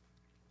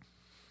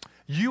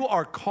 You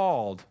are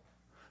called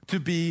to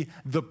be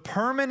the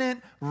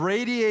permanent,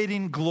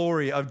 radiating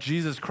glory of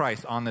Jesus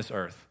Christ on this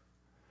earth.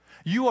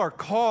 You are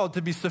called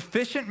to be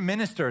sufficient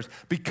ministers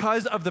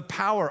because of the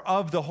power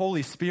of the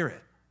Holy Spirit.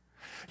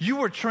 You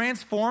were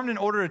transformed in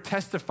order to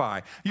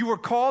testify. You were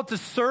called to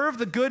serve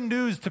the good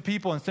news to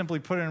people and simply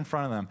put it in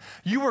front of them.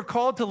 You were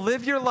called to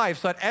live your life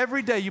so that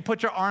every day you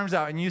put your arms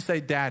out and you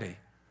say, Daddy.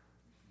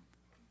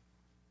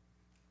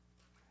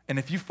 And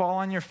if you fall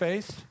on your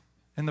face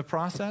in the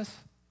process,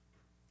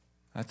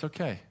 that's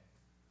okay.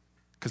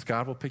 Because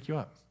God will pick you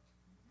up.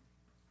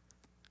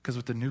 Because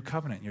with the new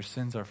covenant, your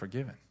sins are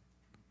forgiven.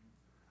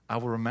 I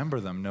will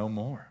remember them no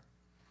more.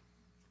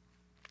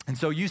 And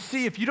so you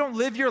see, if you don't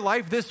live your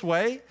life this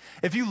way,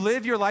 if you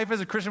live your life as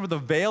a Christian with a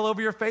veil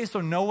over your face so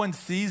no one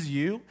sees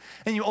you,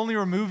 and you only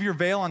remove your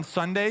veil on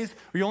Sundays,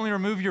 or you only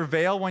remove your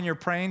veil when you're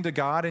praying to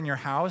God in your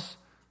house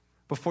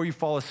before you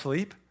fall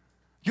asleep,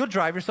 you'll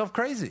drive yourself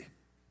crazy.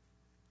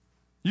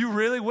 You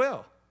really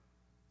will.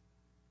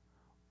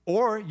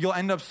 Or you'll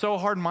end up so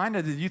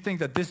hard-minded that you think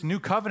that this new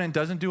covenant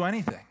doesn't do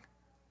anything.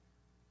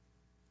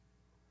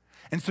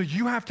 And so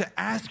you have to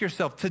ask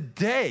yourself,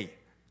 today,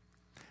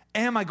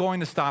 am I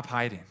going to stop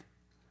hiding?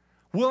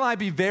 Will I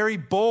be very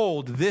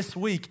bold this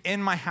week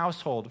in my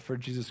household for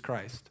Jesus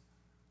Christ?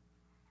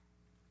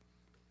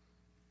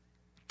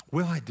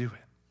 Will I do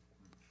it?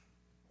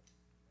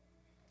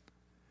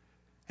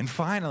 And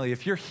finally,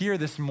 if you're here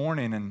this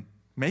morning and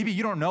maybe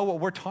you don't know what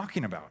we're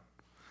talking about,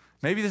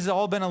 maybe this has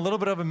all been a little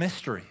bit of a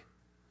mystery,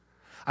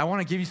 I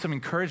want to give you some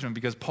encouragement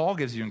because Paul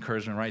gives you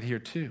encouragement right here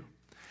too.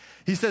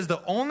 He says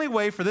the only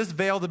way for this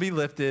veil to be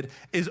lifted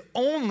is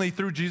only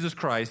through Jesus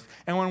Christ.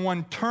 And when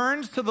one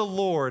turns to the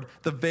Lord,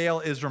 the veil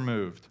is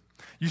removed.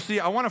 You see,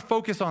 I want to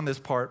focus on this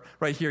part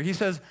right here. He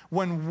says,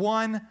 when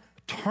one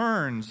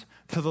turns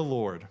to the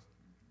Lord.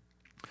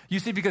 You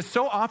see, because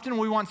so often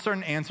we want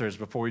certain answers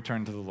before we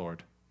turn to the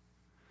Lord.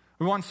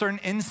 We want certain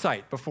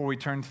insight before we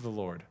turn to the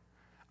Lord.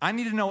 I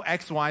need to know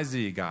X, Y,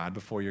 Z, God,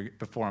 before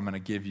I'm going to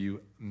give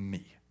you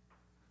me.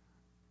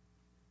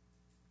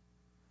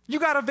 You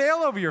got a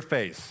veil over your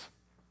face.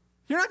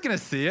 You're not going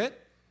to see it.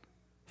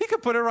 He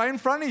could put it right in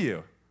front of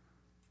you.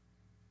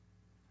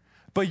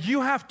 But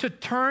you have to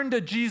turn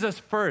to Jesus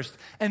first,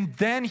 and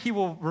then he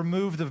will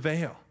remove the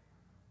veil.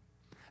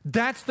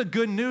 That's the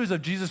good news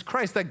of Jesus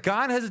Christ, that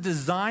God has a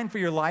design for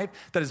your life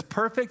that is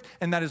perfect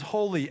and that is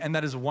holy and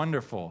that is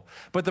wonderful.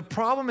 But the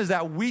problem is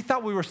that we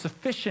thought we were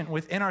sufficient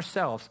within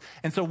ourselves,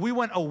 and so we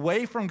went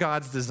away from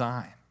God's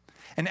design.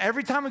 And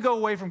every time we go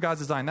away from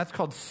God's design, that's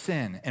called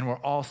sin, and we're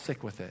all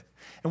sick with it.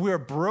 And we are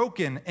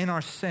broken in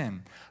our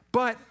sin.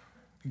 But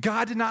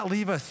God did not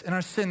leave us in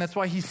our sin. That's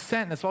why he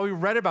sent. That's why we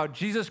read about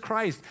Jesus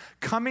Christ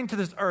coming to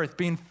this earth,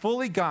 being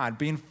fully God,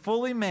 being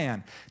fully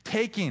man,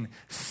 taking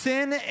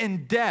sin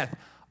and death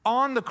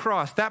on the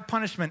cross, that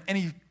punishment, and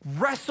he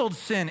wrestled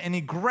sin, and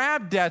he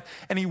grabbed death,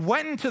 and he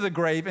went into the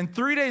grave, and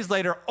 3 days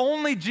later,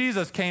 only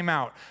Jesus came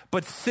out,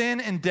 but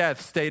sin and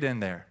death stayed in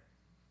there.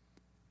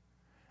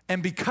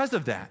 And because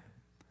of that,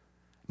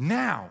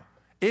 now,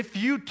 if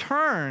you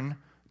turn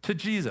to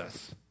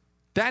Jesus,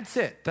 that's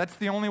it. That's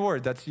the only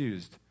word that's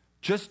used.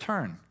 Just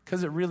turn,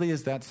 because it really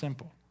is that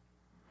simple.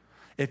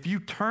 If you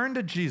turn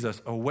to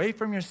Jesus away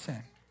from your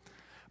sin,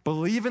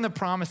 believe in the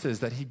promises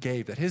that he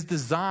gave, that his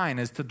design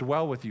is to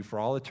dwell with you for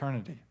all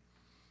eternity,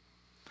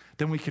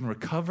 then we can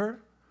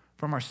recover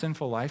from our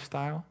sinful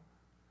lifestyle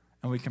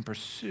and we can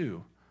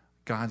pursue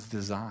God's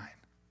design.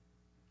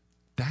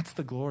 That's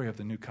the glory of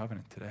the new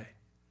covenant today.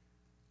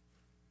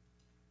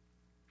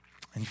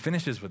 And he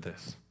finishes with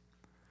this.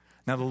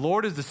 Now the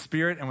Lord is the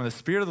Spirit, and when the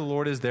Spirit of the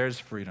Lord is, there is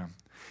freedom.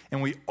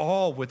 And we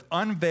all, with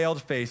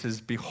unveiled faces,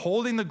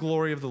 beholding the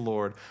glory of the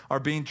Lord, are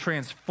being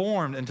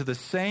transformed into the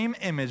same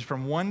image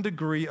from one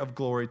degree of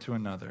glory to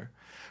another.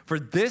 For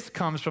this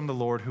comes from the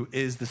Lord who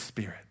is the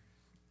Spirit.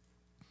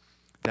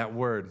 That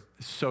word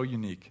is so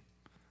unique.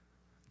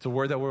 It's a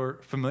word that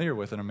we're familiar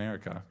with in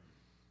America.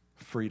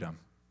 Freedom.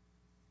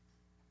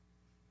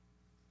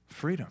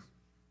 Freedom.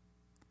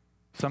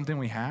 Something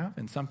we have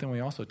and something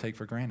we also take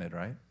for granted,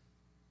 right?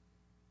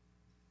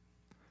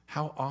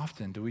 How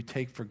often do we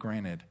take for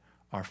granted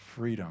our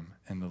freedom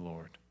in the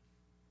Lord?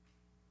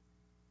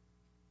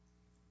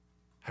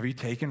 Have you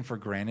taken for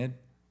granted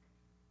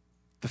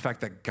the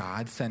fact that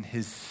God sent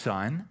his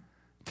Son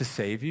to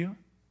save you?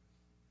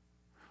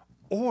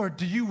 Or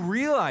do you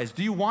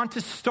want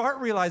to start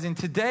realizing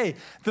today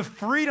the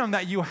freedom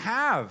that you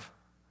have?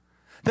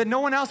 That no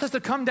one else has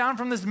to come down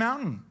from this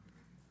mountain.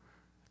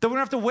 That we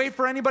don't have to wait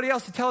for anybody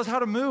else to tell us how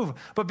to move.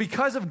 But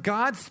because of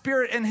God's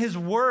Spirit and his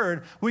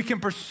word, we can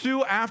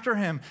pursue after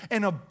him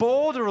in a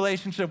bold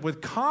relationship with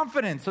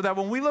confidence so that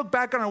when we look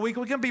back on our week,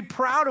 we can be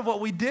proud of what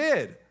we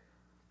did.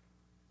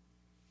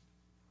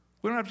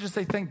 We don't have to just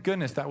say, thank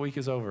goodness that week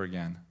is over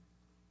again.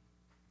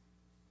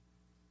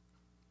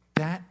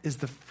 That is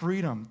the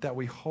freedom that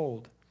we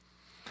hold.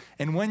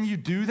 And when you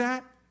do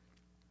that,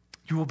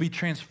 you will be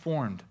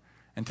transformed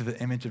into the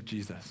image of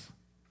Jesus.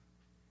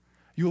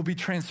 You will be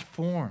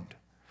transformed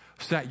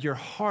so that your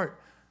heart,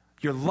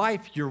 your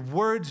life, your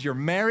words, your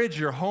marriage,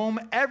 your home,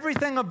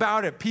 everything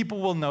about it,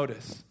 people will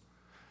notice.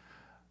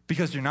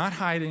 Because you're not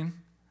hiding.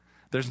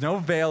 There's no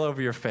veil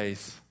over your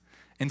face.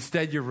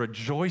 Instead, you're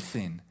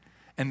rejoicing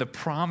in the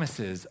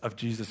promises of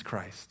Jesus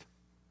Christ.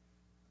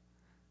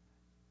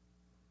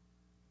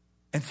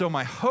 And so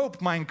my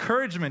hope, my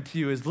encouragement to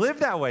you is live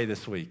that way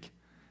this week.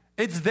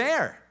 It's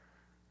there.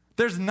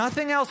 There's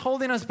nothing else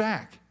holding us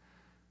back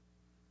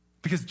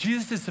because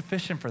Jesus is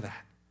sufficient for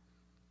that.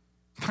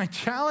 My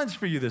challenge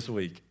for you this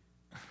week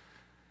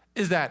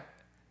is that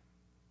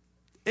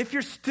if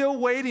you're still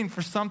waiting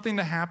for something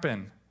to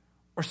happen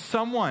or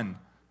someone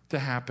to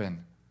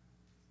happen,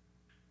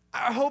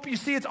 I hope you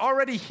see it's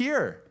already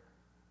here.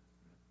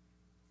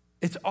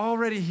 It's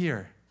already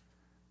here.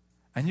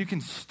 And you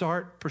can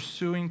start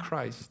pursuing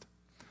Christ.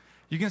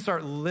 You can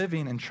start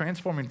living and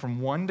transforming from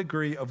one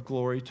degree of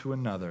glory to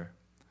another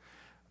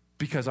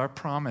because our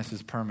promise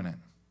is permanent.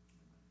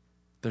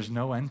 There's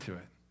no end to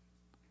it.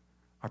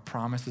 Our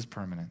promise is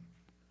permanent.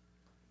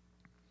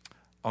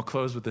 I'll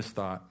close with this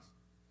thought.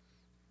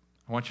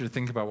 I want you to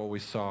think about what we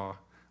saw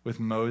with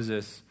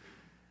Moses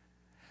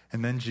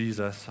and then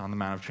Jesus on the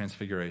Mount of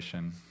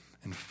Transfiguration.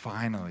 And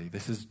finally,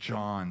 this is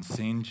John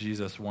seeing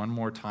Jesus one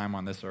more time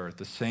on this earth,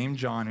 the same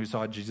John who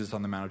saw Jesus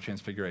on the Mount of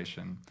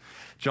Transfiguration.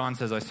 John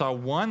says, I saw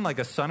one like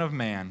a son of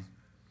man.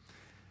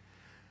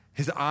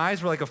 His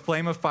eyes were like a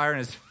flame of fire, and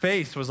his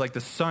face was like the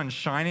sun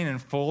shining in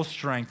full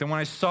strength. And when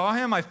I saw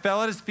him, I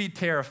fell at his feet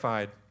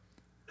terrified.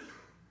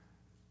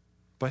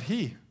 But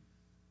he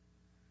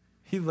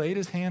laid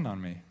his hand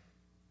on me.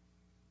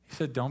 He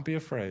said, don't be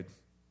afraid.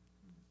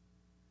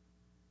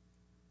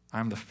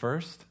 I'm the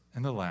first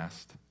and the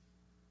last,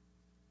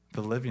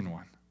 the living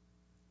one.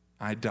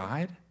 I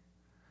died,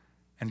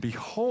 and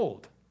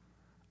behold,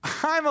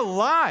 I'm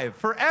alive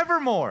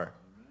forevermore.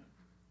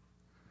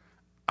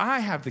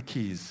 I have the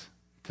keys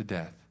to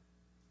death.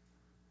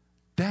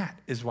 That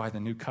is why the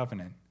new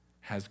covenant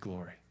has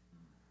glory,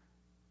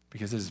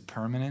 because it is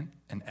permanent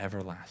and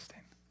everlasting.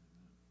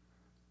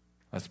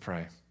 Let's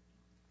pray.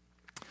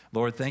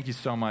 Lord, thank you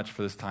so much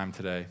for this time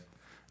today,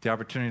 the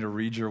opportunity to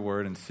read your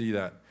word and see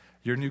that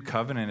your new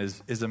covenant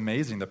is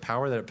amazing. The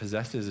power that it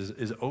possesses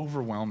is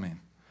overwhelming.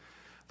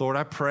 Lord,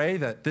 I pray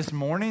that this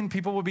morning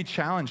people will be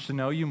challenged to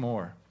know you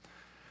more.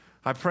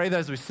 I pray that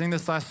as we sing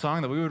this last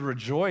song that we would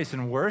rejoice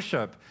and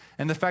worship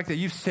in the fact that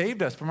you've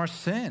saved us from our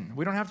sin.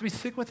 We don't have to be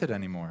sick with it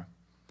anymore.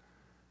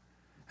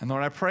 And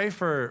Lord, I pray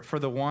for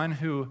the one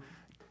who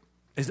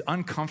is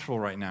uncomfortable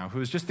right now, who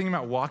is just thinking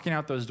about walking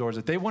out those doors,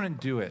 that they wouldn't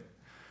do it,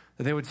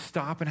 that they would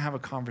stop and have a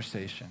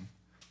conversation.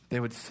 They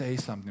would say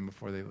something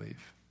before they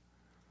leave.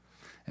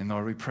 And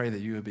Lord, we pray that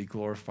you would be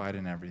glorified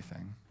in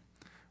everything.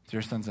 It's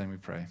your son's name we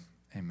pray.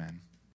 Amen.